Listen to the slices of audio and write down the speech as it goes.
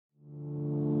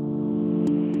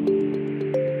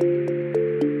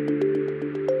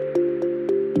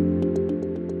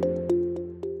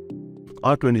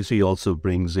R23 also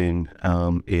brings in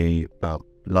a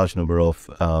large number of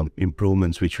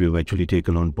improvements which we've actually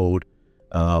taken on board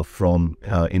from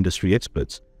industry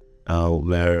experts,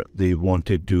 where they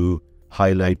wanted to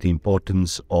highlight the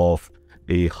importance of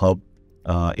a hub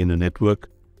in a network.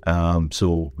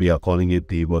 So we are calling it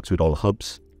the Works with All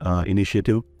Hubs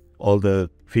initiative. All the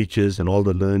features and all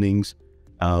the learnings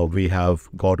we have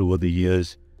got over the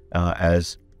years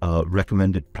as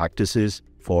recommended practices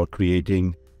for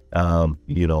creating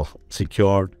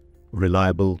secure,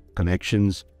 reliable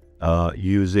connections,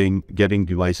 getting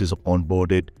devices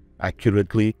onboarded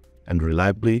accurately and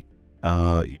reliably,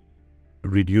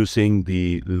 reducing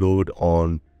the load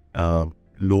on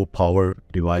low power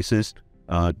devices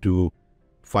to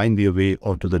find their way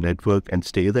onto the network and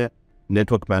stay there.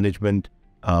 Network management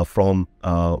from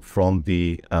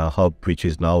the hub, which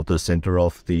is now the center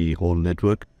of the whole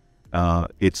network.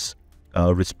 It's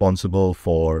responsible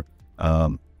for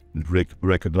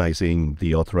recognizing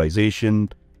the authorization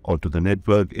onto the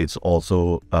network. It's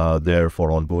also there for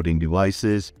onboarding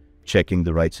devices, checking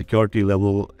the right security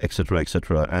level, etc.,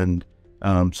 etc. And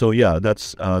so yeah,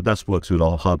 that's Works with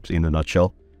All Hubs in a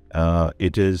nutshell.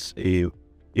 It is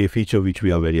a feature which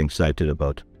we are very excited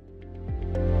about.